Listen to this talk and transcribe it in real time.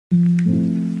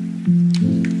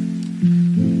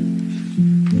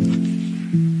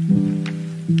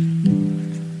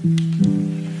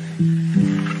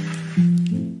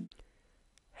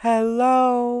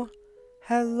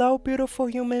beautiful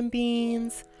human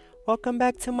beings. Welcome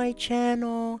back to my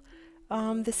channel.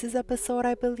 This is episode,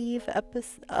 I believe,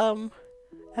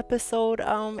 episode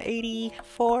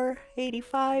 84,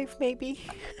 85 maybe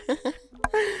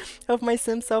of my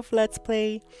Sim Self Let's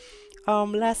Play.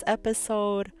 Last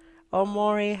episode,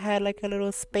 Amore had like a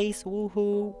little space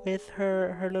woohoo with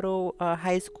her little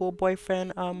high school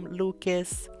boyfriend,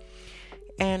 Lucas.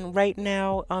 And right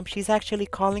now, she's actually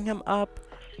calling him up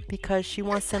because she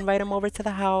wants to invite him over to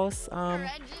the house.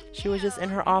 She was just in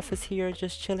her office here,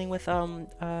 just chilling with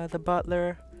the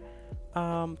butler,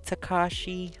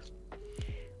 Takashi.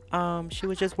 She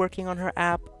was just working on her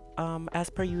app,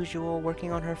 as per usual,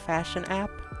 working on her fashion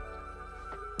app.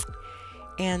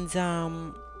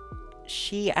 And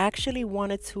she actually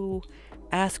wanted to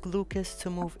ask Lucas to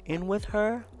move in with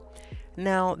her.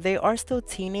 Now, they are still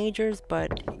teenagers,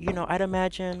 but, you know, I'd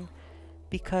imagine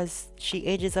because she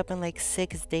ages up in like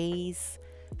 6 days.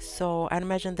 So I'd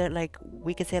imagine that, like,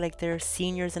 we could say like they're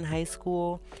seniors in high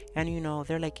school and, you know,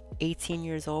 they're like 18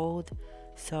 years old.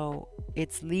 So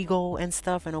it's legal and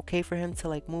stuff and okay for him to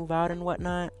like move out and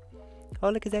whatnot. Oh,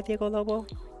 look, is that Diego Lobo?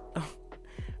 Oh,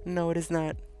 no, it is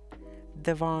not.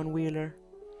 Devon Wheeler.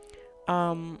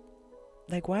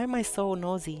 Like, why am I so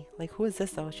nosy? Like, who is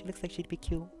this though? She looks like she'd be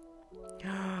cute.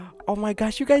 Oh my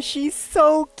gosh, you guys, she's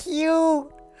so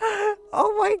cute.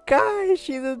 Oh my gosh,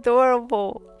 she's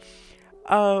adorable.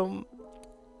 But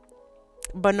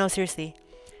no, seriously.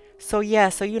 So yeah,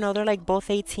 so you know, they're like both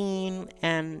 18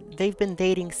 and they've been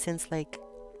dating since like,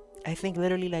 I think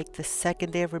literally like the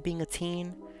second day of her being a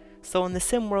teen. So in the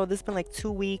sim world, it's been like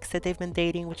 2 weeks that they've been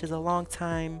dating, which is a long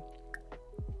time.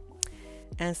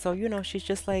 And so, you know, she's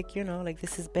just like, you know, like,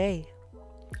 this is bae.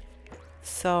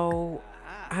 So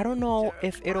I don't know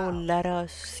if it'll let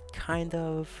us kind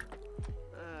of,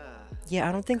 yeah,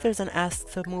 I don't think there's an ask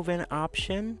to move in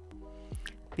option,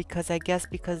 because I guess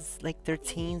because like they're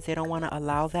teens, they don't want to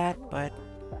allow that, but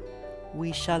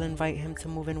we shall invite him to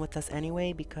move in with us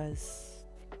anyway, because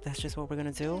that's just what we're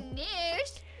gonna do.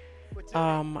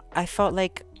 I felt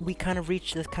like we kind of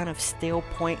reached this kind of stale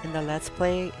point in the Let's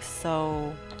Play,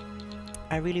 so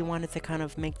I really wanted to kind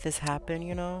of make this happen,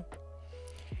 you know.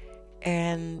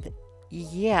 And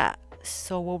yeah,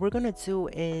 so what we're gonna do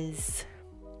is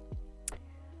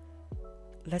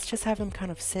let's just have him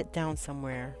kind of sit down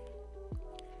somewhere.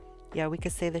 Yeah, we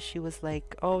could say that she was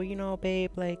like, oh, you know,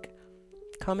 babe, like,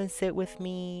 come and sit with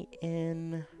me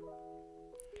in...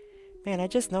 Man, I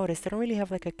just noticed they don't really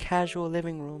have like a casual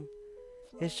living room.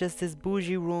 It's just this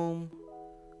bougie room,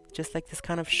 just like this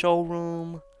kind of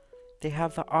showroom. They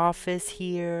have the office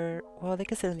here. Well, they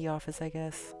can sit in the office, I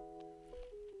guess.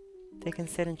 They can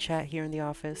sit and chat here in the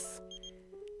office.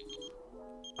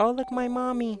 Oh, look, my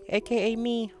mommy, aka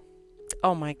me.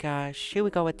 Oh my gosh, here we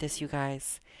go with this, you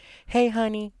guys. Hey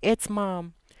honey, it's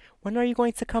mom. When are you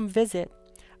going to come visit?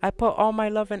 I put all my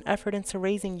love and effort into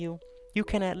raising you. You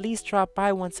can at least drop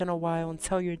by once in a while and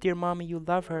tell your dear mommy you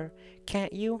love her,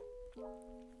 can't you?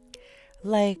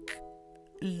 Like,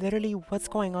 literally, what's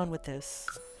going on with this?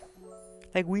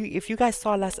 Like, if you guys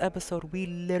saw last episode, we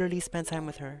literally spent time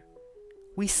with her.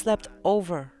 We slept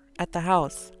over at the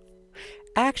house.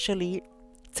 Actually,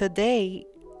 today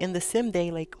in the sim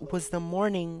day, like, was the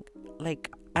morning,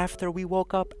 like, after we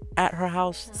woke up at her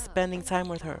house spending time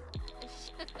with her.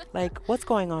 Like, what's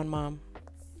going on, mom?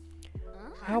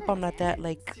 I hope I'm not that,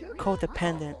 like,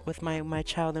 codependent with my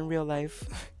child in real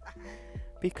life.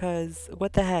 Because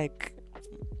what the heck?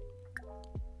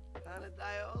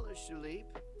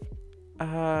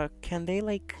 Can they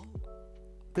like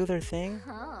do their thing?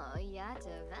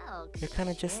 You're kind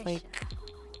of just like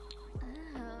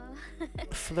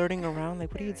flirting around.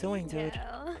 Like, what are you doing, dude?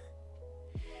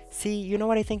 See, you know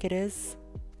what I think it is?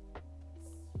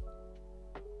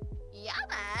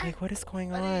 Like, what is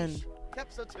going on?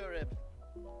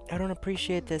 I don't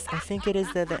appreciate this. I think it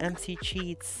is the MC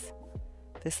cheats.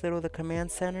 This little, the command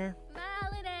center.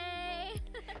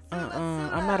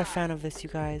 I'm not a fan of this, you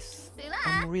guys.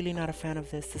 I'm really not a fan of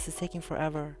this. This is taking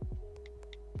forever.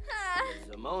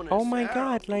 Oh my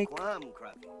god, like...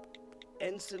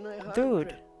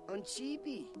 Dude.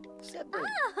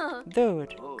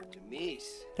 Dude.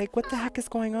 Like, what the heck is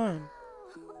going on?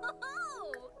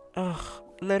 Ugh,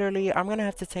 literally, I'm gonna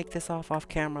have to take this off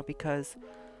camera because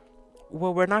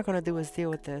what we're not gonna do is deal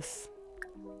with this.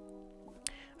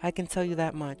 I can tell you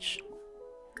that much.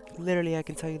 Literally, I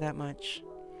can tell you that much.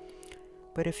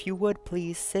 But if you would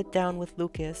please sit down with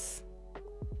Lucas.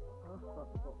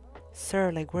 Sir,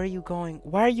 like, where are you going?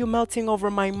 Why are you melting over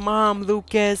my mom,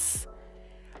 Lucas?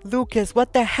 Lucas,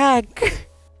 what the heck?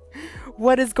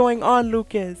 What is going on,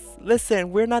 Lucas?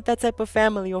 Listen, we're not that type of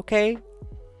family, okay?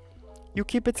 You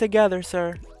keep it together,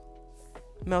 sir.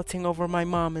 melting over my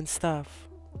mom and stuff.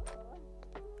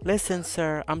 Listen,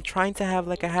 sir, I'm trying to have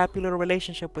like a happy little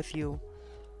relationship with you.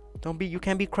 You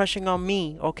can't be crushing on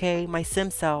me, okay? My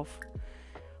sim self.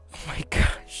 Oh my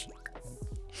gosh.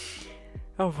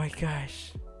 Oh my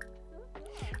gosh.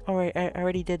 Alright, I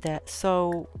already did that.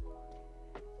 So,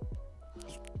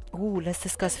 ooh, let's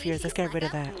discuss fears. Let's get rid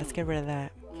of that. Let's get rid of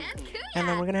that. And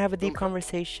then we're gonna have a deep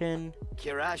conversation.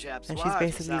 And she's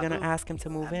basically gonna ask him to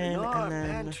move in and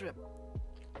then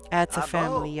add to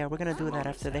family. Yeah, we're gonna do that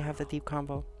after they have the deep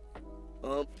convo.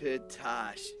 I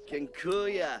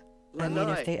mean,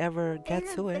 if they ever get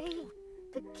to it.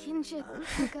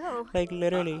 Like,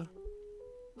 literally.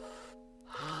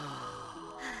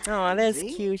 Oh, that's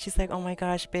cute. She's like, oh my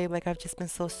gosh, babe, like, I've just been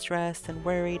so stressed and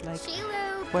worried. Like,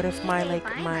 what if my, like,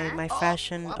 my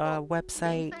fashion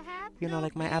website, you know,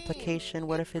 like my application,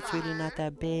 what if it's really not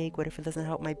that big? What if it doesn't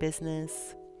help my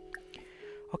business?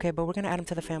 Okay, but we're gonna add him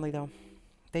to the family, though.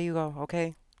 There you go,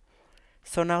 okay?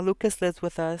 So now Lucas lives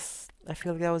with us. I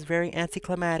feel like that was very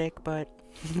anticlimactic, but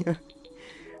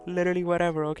literally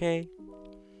whatever, okay?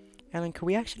 And then could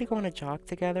we actually go on a jog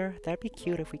together? That'd be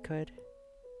cute if we could.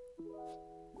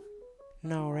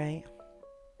 No, right?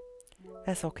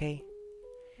 That's okay.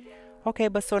 Okay,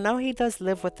 but so now he does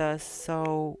live with us.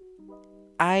 So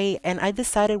I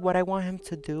decided what I want him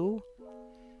to do.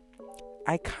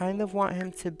 I kind of want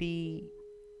him to be,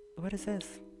 what is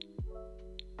this?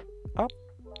 Oh.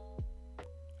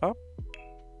 Oh.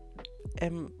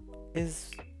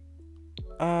 Is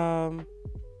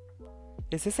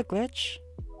this a glitch?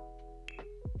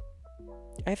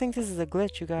 I think this is a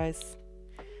glitch, you guys.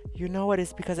 You know what?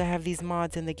 It's because I have these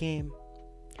mods in the game.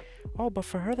 Oh, but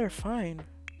for her, they're fine.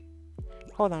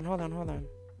 Hold on.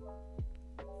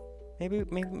 Maybe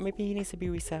he needs to be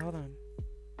reset. Hold on.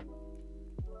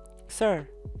 Sir,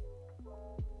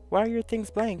 why are your things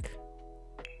blank?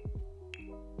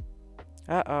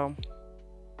 Uh-oh.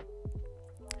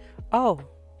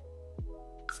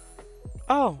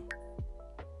 Oh.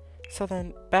 So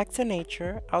then, back to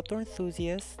nature, outdoor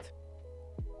enthusiast.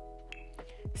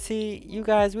 See, you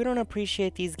guys, we don't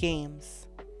appreciate these games.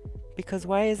 Because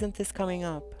why isn't this coming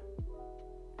up?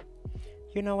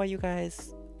 You know what, you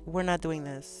guys? We're not doing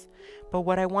this. But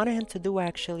what I wanted him to do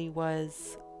actually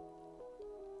was...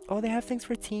 Oh, they have things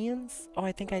for teens? Oh,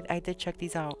 I think I did check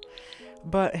these out.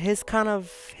 But his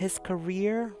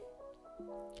career...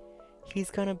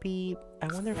 He's gonna be... I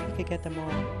wonder if he could get them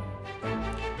all.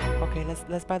 Okay,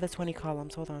 let's buy the 20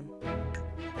 columns. Hold on.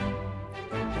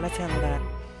 Let's handle that.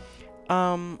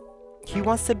 He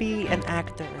wants to be an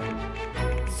actor.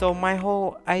 So my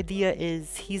whole idea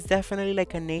is he's definitely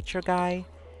like a nature guy.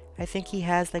 I think he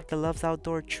has like the loves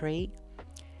outdoor trait.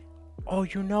 Oh,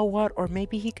 you know what? Or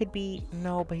maybe he could be...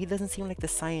 No, but he doesn't seem like the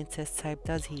scientist type,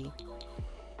 does he?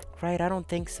 Right, I don't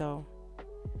think so.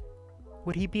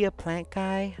 Would he be a plant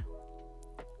guy?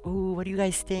 Ooh, what do you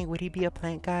guys think? Would he be a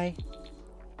plant guy?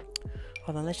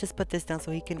 Hold on, let's just put this down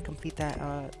so he can complete that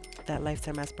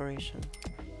lifetime aspiration.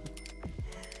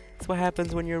 That's what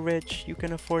happens when you're rich. You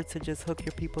can afford to just hook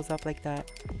your peoples up like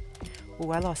that. Ooh,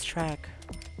 I lost track.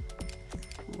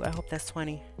 Ooh, I hope that's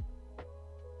 20.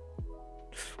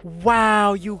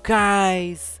 Wow, you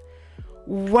guys.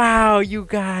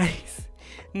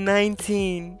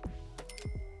 19.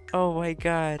 Oh my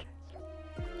god.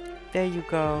 There you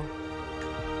go.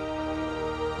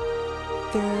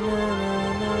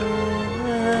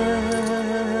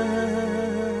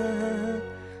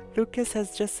 Lucas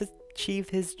has just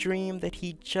achieved his dream that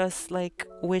he just like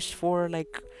wished for,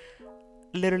 like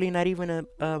literally not even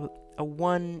a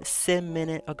 1 sim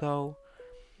minute ago,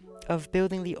 of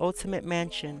building the ultimate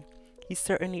mansion. He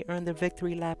certainly earned the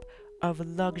victory lap of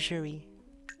luxury.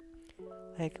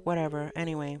 Like whatever,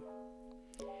 anyway.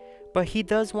 But he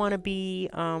does want to be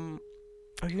or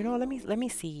you know, let me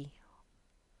see.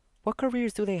 What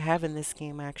careers do they have in this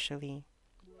game actually?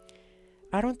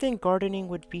 I don't think gardening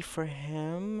would be for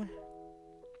him.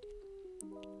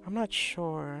 I'm not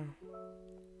sure.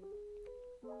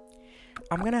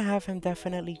 I'm gonna have him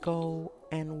definitely go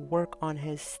and work on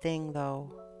his thing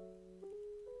though.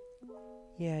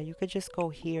 Yeah, you could just go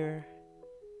here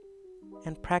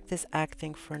and practice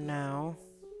acting for now.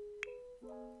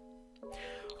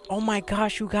 Oh my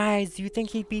gosh, you guys, do you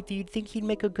think he'd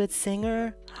make a good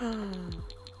singer?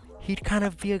 He'd kind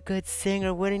of be a good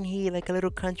singer, wouldn't he? Like a little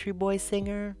country boy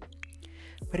singer.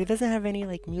 But he doesn't have any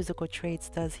like musical traits,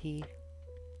 does he?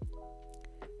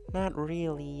 Not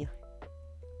really.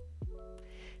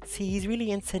 See, he's really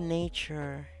into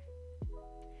nature.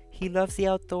 He loves the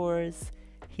outdoors.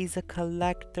 He's a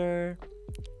collector.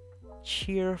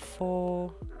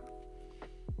 Cheerful.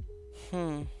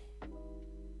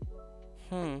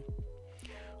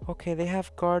 Okay, they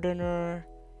have gardener,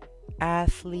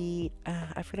 athlete.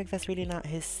 I feel like that's really not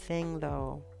his thing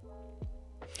though.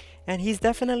 And he's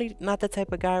definitely not the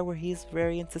type of guy where he's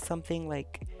very into something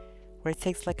like where it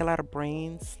takes like a lot of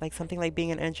brains, like something like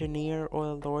being an engineer or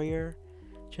a lawyer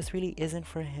just really isn't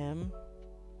for him.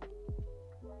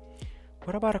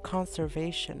 What about a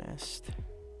conservationist?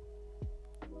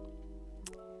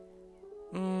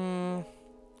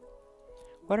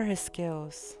 What are his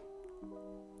skills?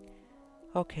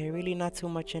 Okay, really not too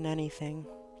much in anything.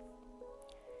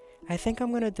 I think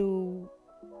I'm gonna do,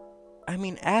 I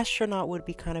mean, astronaut would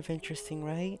be kind of interesting,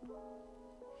 right?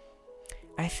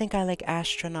 I think I like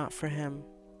astronaut for him.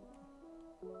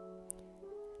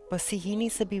 But see, he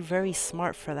needs to be very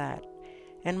smart for that.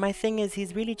 And my thing is,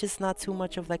 he's really just not too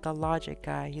much of like a logic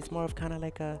guy. He's more of kind of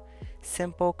like a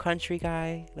simple country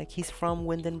guy. Like he's from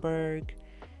𝓢𝓸𝓬𝓲𝓪𝓵𝓼.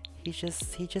 He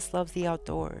just loves the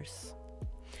outdoors.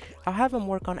 I'll have him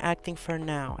work on acting for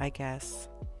now, I guess.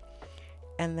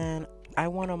 And then I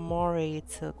want Amore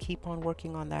to keep on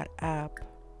working on that app.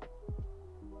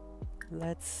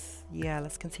 Let's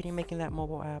continue making that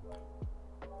mobile app.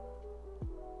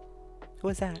 Who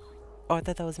was that? Oh, I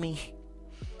thought that was me.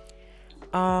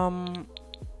 Man,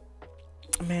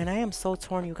 I am so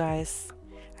torn, you guys.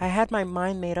 I had my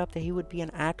mind made up that he would be an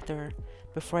actor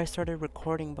before I started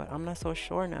recording, but I'm not so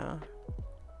sure now.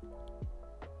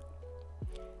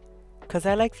 Because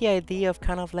I like the idea of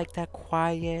kind of like that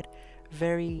quiet,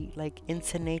 very like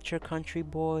into nature country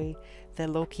boy that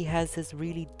low-key has this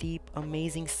really deep,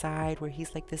 amazing side where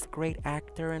he's like this great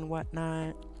actor and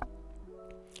whatnot.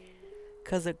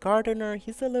 Because a gardener,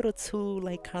 he's a little too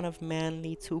like kind of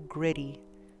manly, too gritty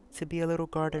to be a little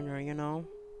gardener, you know?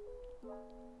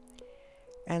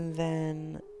 And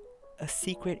then a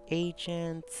secret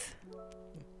agent.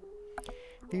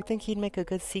 Do you think he'd make a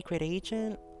good secret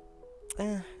agent?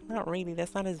 Not really.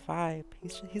 That's not his vibe.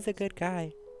 He's a good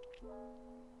guy.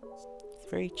 He's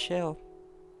very chill.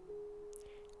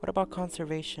 What about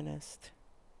conservationist?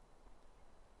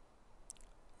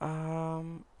 I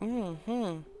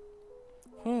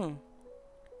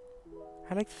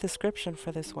like the description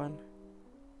for this one.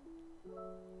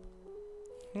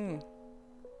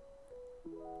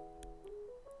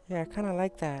 Yeah, I kind of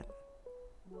like that.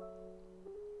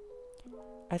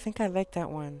 I think I like that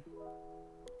one.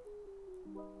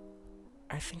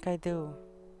 I think I do.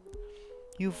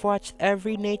 You've watched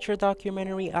every nature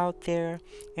documentary out there,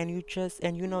 and you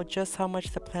know just how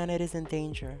much the planet is in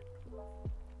danger.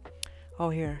 Oh,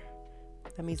 here.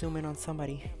 Let me zoom in on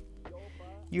somebody.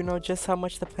 You know just how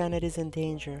much the planet is in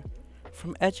danger.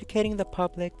 From educating the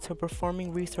public to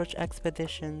performing research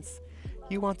expeditions,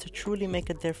 you want to truly make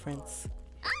a difference.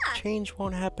 Change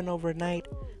won't happen overnight,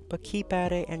 but keep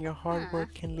at it and your hard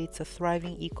work can lead to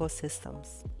thriving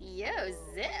ecosystems. Yo,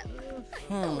 zip.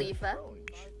 Khalifa.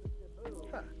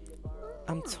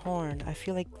 I'm torn. I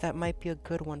feel like that might be a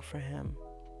good one for him.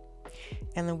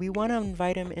 And then we want to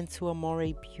invite him into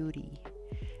Amore Beauty.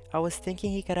 I was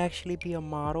thinking he could actually be a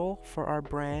model for our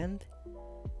brand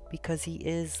because he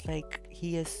is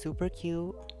super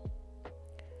cute.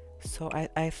 So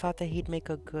I thought that he'd make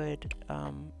a good,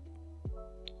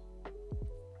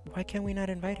 why can't we not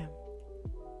invite him?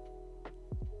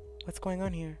 What's going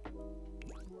on here?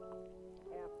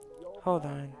 Hold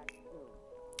on.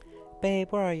 Babe,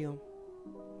 where are you?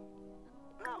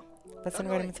 Let's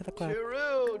invite him into the club.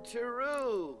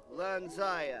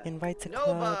 Invite to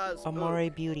club Amore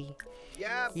Beauty.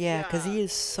 Yeah, because he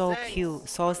is so cute.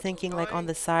 So I was thinking like on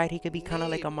the side he could be kind of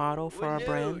like a model for our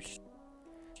brand.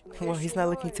 Well, he's not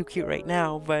looking too cute right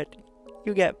now, but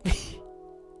you get me.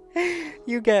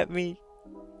 You get me.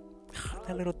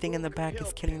 That little thing in the back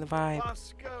is killing the vibe.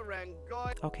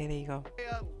 Okay, there you go.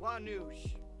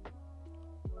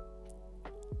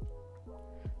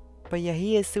 But yeah,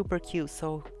 he is super cute.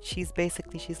 So she's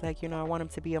like, you know, I want him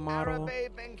to be a model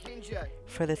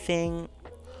for the thing.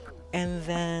 And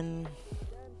then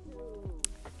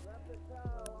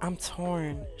I'm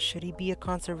torn. Should he be a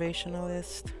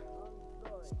conservationist?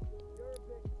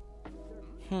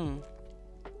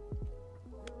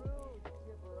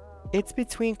 It's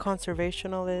between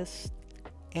conservationalist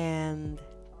and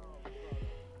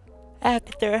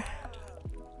actor.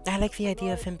 I like the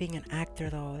idea of him being an actor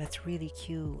though. That's really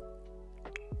cute.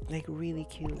 Like really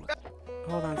cute.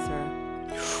 Hold on,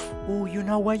 sir. Ooh, you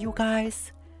know what, you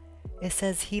guys? It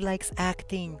says he likes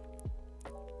acting.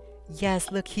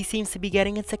 Yes, look, he seems to be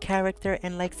getting into character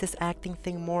and likes this acting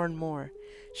thing more and more.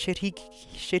 Should he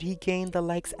gain the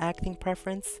likes acting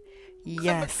preference?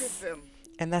 Yes.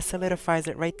 And that solidifies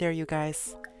it right there, you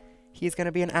guys. He's going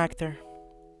to be an actor.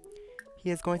 He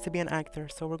is going to be an actor.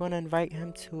 So we're going to invite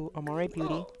him to Amore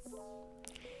Beauty.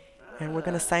 and we're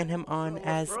gonna sign him on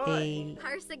as an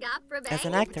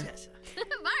actor.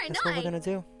 That's what we're gonna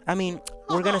do. I mean,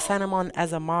 we're gonna sign him on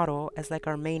as a model, as like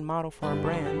our main model for our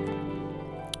brand.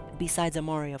 Besides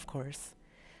Amore, of course.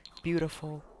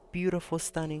 Beautiful, beautiful,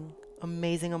 stunning,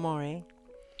 amazing Amore.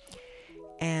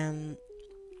 And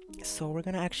so we're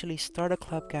gonna actually start a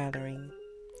club gathering.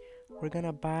 We're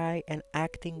gonna buy an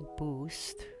acting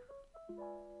boost,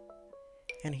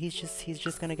 and he's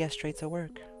just gonna get straight to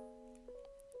work.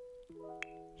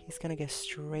 He's gonna get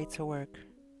straight to work.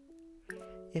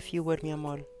 If you would, mi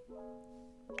amor.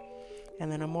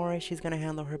 And then Amore, she's gonna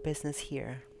handle her business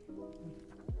here.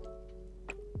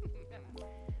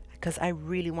 Because I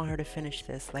really want her to finish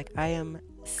this. Like, I am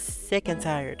sick and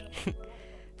tired.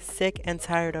 Sick and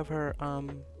tired of her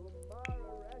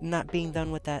not being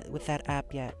done with that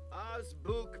app yet.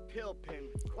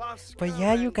 But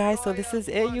yeah, you guys, so this is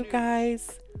it, you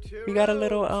guys. We got a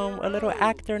little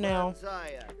actor now.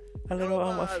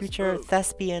 A future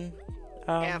thespian.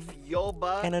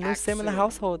 And a new sim in the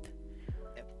household.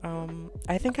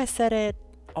 I think I said it.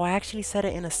 Oh, I actually said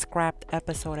it in a scrapped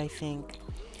episode, I think.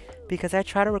 Because I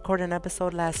tried to record an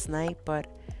episode last night, but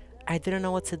I didn't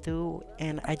know what to do,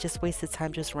 and I just wasted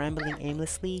time just rambling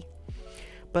aimlessly.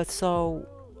 But so,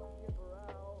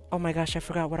 oh my gosh, I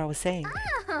forgot what I was saying.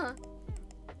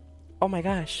 Oh my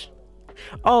gosh.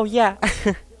 Oh yeah.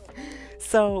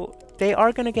 So they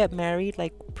are gonna get married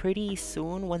like pretty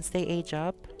soon once they age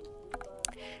up.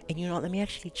 And you know, let me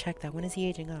actually check that. When is he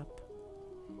aging up?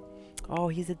 Oh,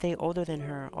 he's a day older than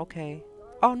her. Okay.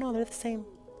 Oh no, they're the same.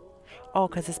 Oh,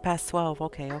 because it's past 12.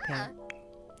 Okay, okay.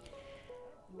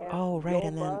 Oh, right.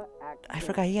 And then I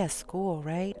forgot he has school,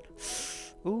 right?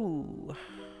 Ooh.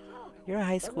 You're a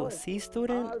high school C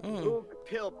student?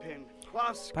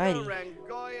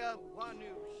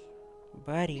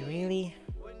 Buddy, really?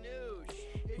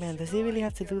 Man, does he really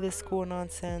have to do this school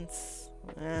nonsense?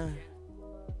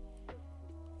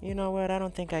 You know what? I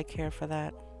don't think I care for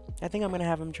that. I think I'm going to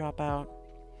have him drop out.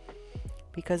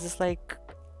 Because it's like,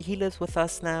 he lives with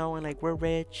us now, and like we're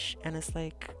rich, and it's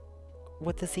like,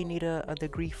 what does he need a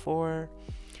degree for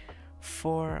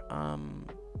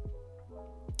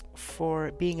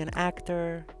being an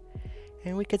actor?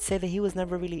 And we could say that he was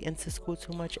never really into school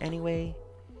too much anyway.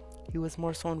 He was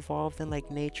more so involved in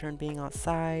like nature and being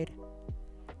outside.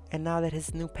 And now that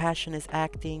his new passion is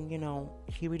acting, you know,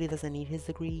 he really doesn't need his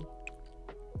degree.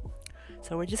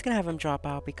 So we're just gonna have him drop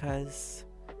out, because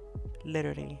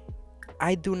literally,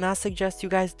 I do not suggest you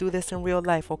guys do this in real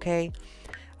life, okay?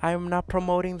 I am not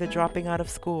promoting the dropping out of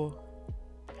school.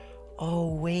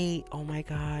 Oh, wait. Oh, my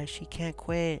gosh. He can't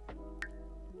quit.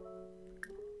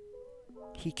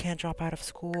 He can't drop out of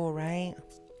school, right?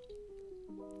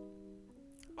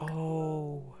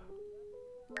 Oh.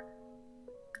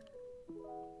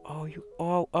 Oh, you...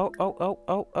 Oh,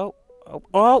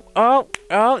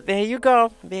 there you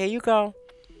go. There you go.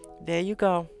 There you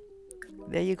go.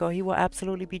 There you go. He will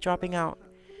absolutely be dropping out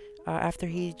after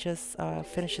he just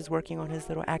finishes working on his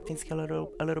little acting skill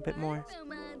a little bit more.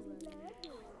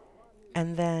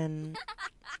 And then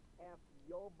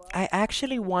I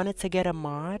actually wanted to get a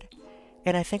mod,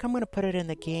 and I think I'm going to put it in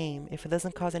the game if it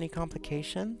doesn't cause any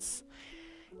complications.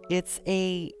 It's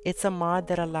a mod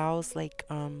that allows like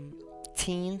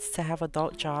teens to have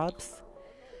adult jobs,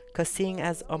 because seeing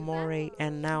as Amore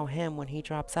and now him, when he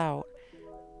drops out,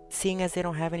 seeing as they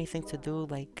don't have anything to do,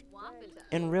 like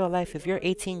in real life, if you're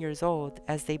 18 years old,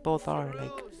 as they both are,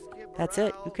 like that's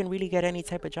it. You can really get any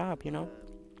type of job, you know.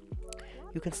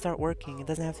 You can start working. It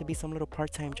doesn't have to be some little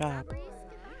part-time job.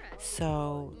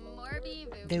 So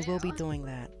they will be doing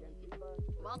that.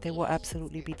 They will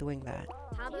absolutely be doing that.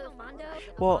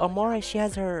 Well, Amore, she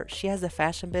has a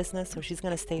fashion business, so she's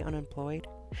gonna stay unemployed.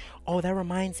 Oh, that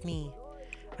reminds me.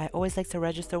 I always like to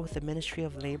register with the Ministry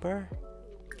of Labor.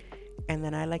 And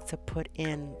then I like to put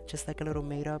in just like a little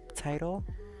made-up title,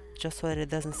 just so that it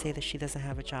doesn't say that she doesn't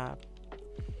have a job.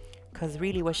 Because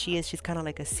really what she is, she's kind of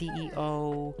like a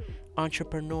CEO,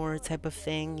 entrepreneur type of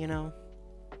thing, you know.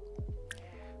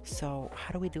 So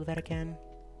how do we do that again?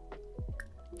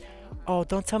 Oh,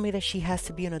 don't tell me that she has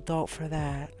to be an adult for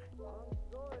that.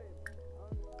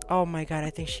 Oh my god,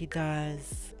 I think she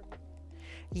does.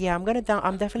 Yeah, I'm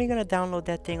definitely gonna download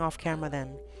that thing off camera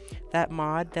then. That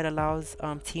mod that allows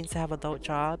teens to have adult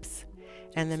jobs,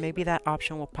 and then maybe that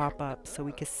option will pop up, so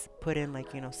we could put in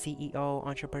like, you know, CEO,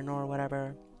 entrepreneur,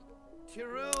 whatever.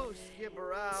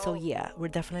 So yeah, we're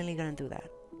definitely gonna do that.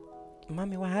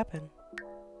 Mommy, what happened?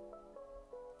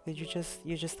 Did you just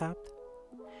stopped?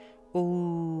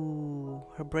 Ooh,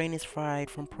 her brain is fried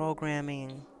from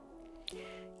programming.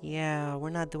 Yeah, we're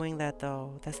not doing that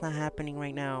though. That's not happening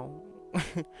right now.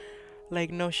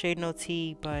 Like, no shade, no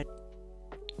tea, but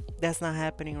That's not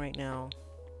happening right now.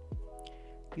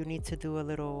 You need to do a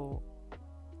little,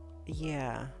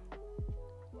 yeah.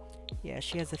 Yeah,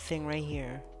 she has a thing right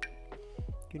here.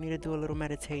 You need to do a little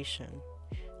meditation.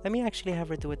 Let me actually have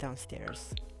her do it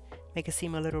downstairs. Make it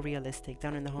seem a little realistic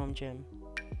down in the home gym.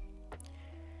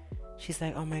 She's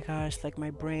like, oh my gosh, like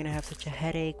my brain, I have such a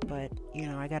headache, but you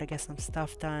know, I gotta get some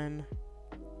stuff done.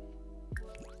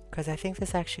 Because I think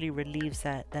this actually relieves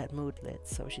that moodlet.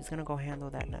 So she's gonna go handle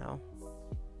that now.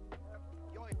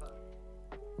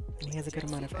 And he has a good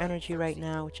amount of energy right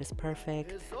now, which is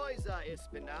perfect.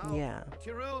 Yeah.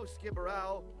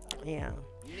 Yeah.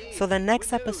 So the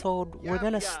next episode, we're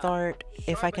gonna start,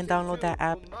 if I can download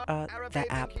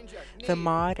the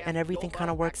mod, and everything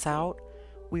kind of works out,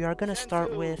 we are gonna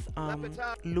start with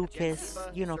Lucas,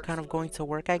 you know, kind of going to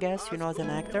work, I guess, you know, as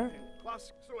an actor.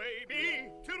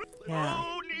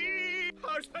 Yeah.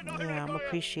 Yeah, I'm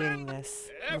appreciating this.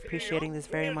 I'm appreciating this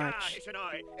very much.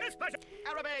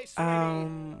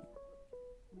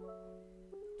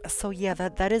 So yeah,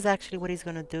 that is actually what he's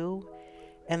gonna do.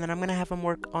 And then I'm gonna have him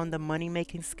work on the money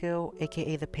making skill,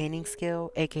 aka the painting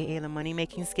skill, aka the money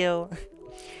making skill.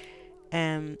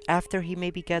 And after he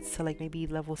maybe gets to like maybe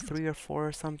level 3 or 4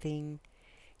 or something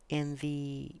in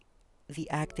the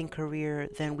acting career,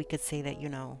 then we could say that, you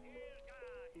know,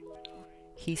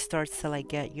 he starts to like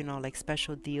get, you know, like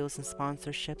special deals and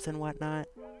sponsorships and whatnot.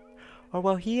 Or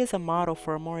well, he is a model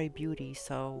for Amore Beauty,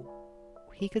 so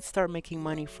he could start making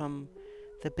money from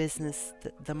the business,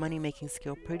 the money making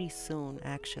skill pretty soon,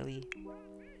 actually.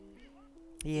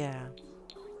 Yeah,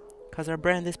 because our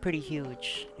brand is pretty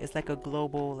huge. It's like a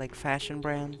global like fashion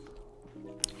brand,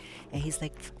 and he's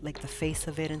like the face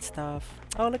of it and stuff.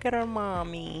 Oh, look at our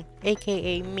mommy,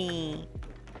 aka me.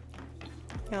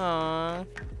 Aww.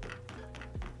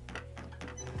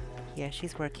 Yeah,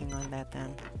 she's working on that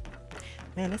then.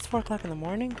 Man, it's 4 o'clock in the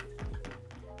morning.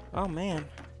 Oh man.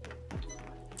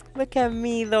 Look at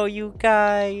me though, you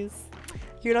guys.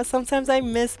 You know, sometimes I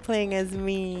miss playing as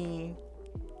me.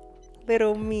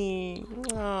 Little me.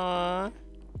 Aww.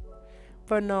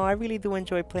 But no, I really do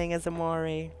enjoy playing as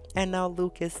Amore. And now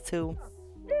Lucas too.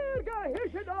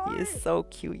 He is so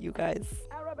cute, you guys.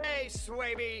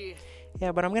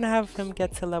 Yeah, but I'm gonna have him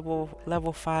get to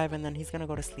level 5 and then he's gonna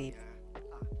go to sleep.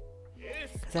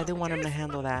 Because I do want him to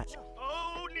handle that.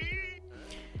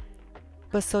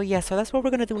 But so yeah, so that's what we're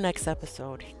gonna do next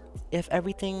episode. If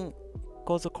everything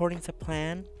goes according to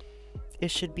plan,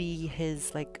 it should be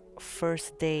his like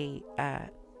first day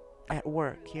at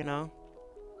work, you know.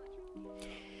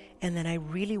 And then I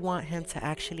really want him to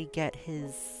actually get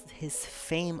his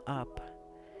fame up,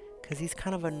 because he's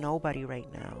kind of a nobody right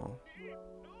now.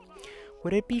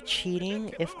 Would it be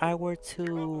cheating if I were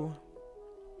to?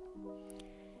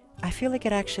 I feel like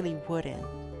it actually wouldn't.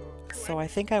 So I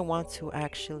think I want to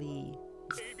actually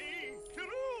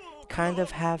kind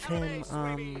of have him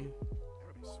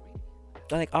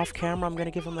like off camera. I'm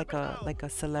gonna give him like a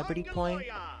celebrity point,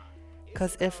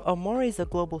 because if Amore is a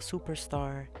global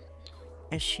superstar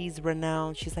and she's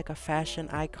renowned, she's like a fashion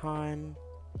icon,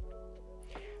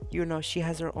 you know, she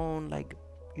has her own like,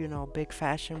 you know, big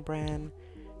fashion brand.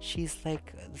 She's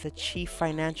like the chief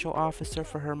financial officer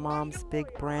for her mom's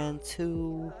big brand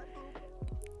too.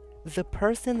 The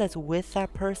person that's with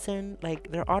that person,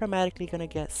 like, they're automatically gonna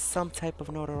get some type of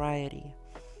notoriety.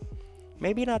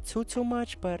 Maybe not too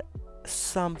much, but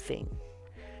something.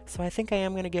 So I think I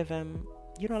am gonna give him,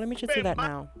 you know, let me just do that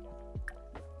now.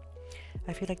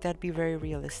 I feel like that'd be very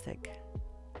realistic.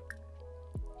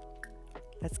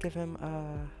 Let's give him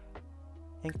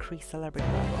increased celebrity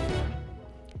level.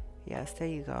 Yes, there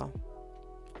you go.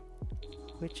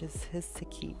 Which is his to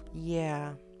keep.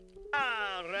 Yeah.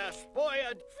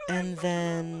 And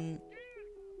then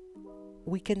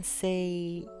we can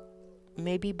say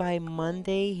maybe by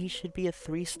Monday he should be a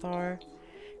 3-star,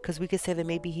 because we could say that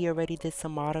maybe he already did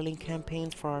some modeling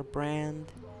campaigns for our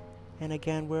brand. And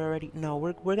again, we're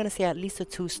gonna say at least a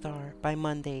 2-star by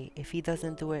Monday if he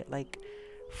doesn't do it like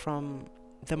from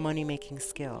the money making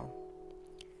skill.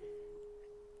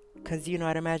 Because, you know,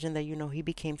 I'd imagine that, you know, he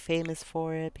became famous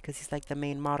for it because he's like the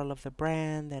main model of the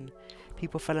brand, and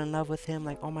people fell in love with him.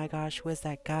 Like, oh my gosh, who is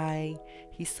that guy?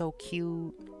 He's so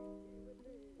cute.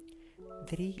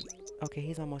 Did he? Okay,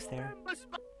 he's almost there.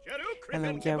 And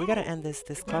then, yeah, we gotta end this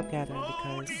club gathering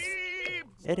because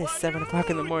it is 7 o'clock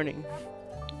in the morning.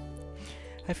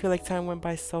 I feel like time went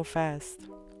by so fast.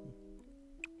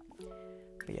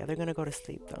 But yeah, they're gonna go to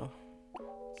sleep though.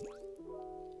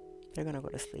 They're gonna go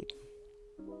to sleep.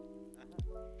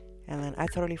 And then I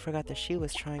totally forgot that she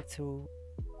was trying to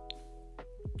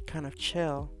kind of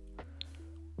chill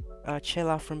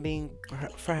out from being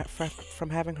from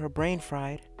having her brain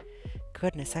fried,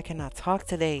 goodness, I cannot talk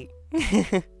today.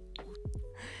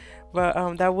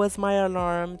 But that was my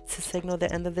alarm to signal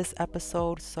the end of this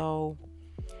episode. So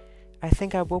I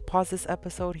think I will pause this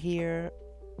episode here.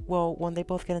 Well, when they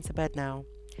both get into bed now.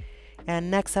 And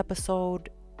next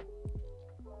episode,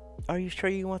 are you sure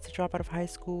you want to drop out of high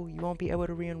school? You won't be able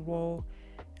to re-enroll,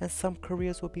 and some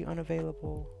careers will be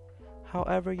unavailable.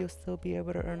 However, you'll still be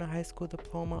able to earn a high school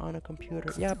diploma on a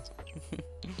computer. Yep.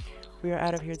 We are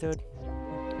out of here, dude.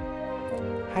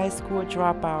 High school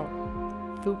dropout.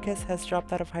 Lucas has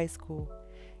dropped out of high school.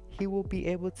 He will be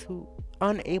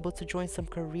unable to join some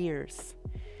careers.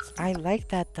 I like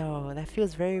that though. That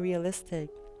feels very realistic.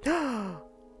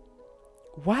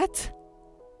 What?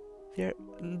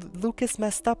 Lucas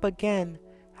messed up again.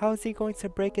 How is he going to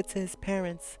break it to his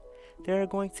parents? They're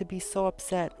going to be so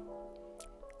upset.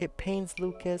 It pains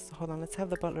Lucas. Hold on, let's have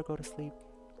the butler go to sleep.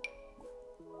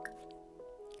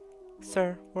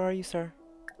 Sir, where are you, sir?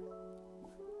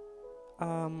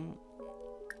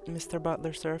 Mr.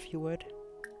 Butler, sir, if you would.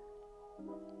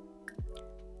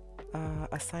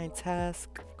 Assign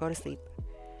task. Go to sleep.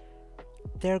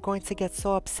 They're going to get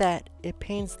so upset. It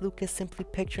pains Lucas simply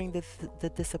picturing the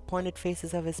disappointed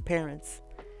faces of his parents.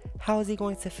 How is he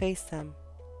going to face them?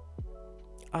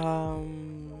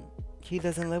 He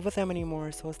doesn't live with them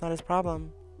anymore, so it's not his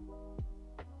problem.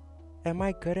 Am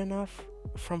I good enough?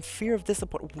 From fear of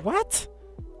disappointment. What?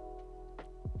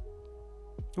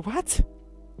 What?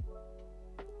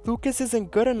 Lucas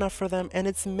isn't good enough for them, and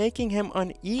it's making him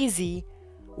uneasy.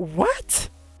 What?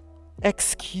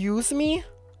 Excuse me?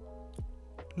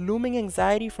 Looming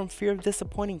anxiety from fear of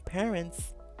disappointing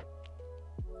parents.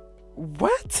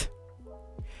 What?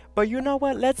 But you know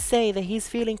what? Let's say that he's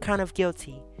feeling kind of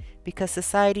guilty because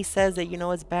society says that, you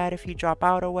know, it's bad if you drop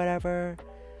out or whatever.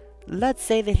 Let's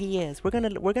say that he is. We're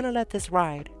gonna let this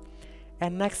ride.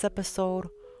 And next episode,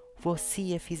 we'll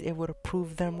see if he's able to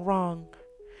prove them wrong.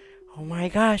 Oh my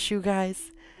gosh, you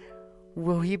guys.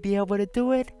 Will he be able to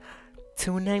do it?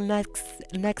 Tune in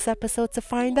next episode to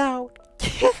find out.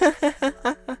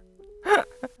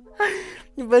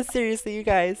 But seriously, you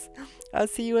guys, I'll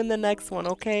see you in the next one,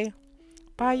 okay?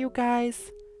 Bye, you guys.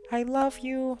 I love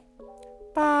you.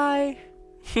 Bye.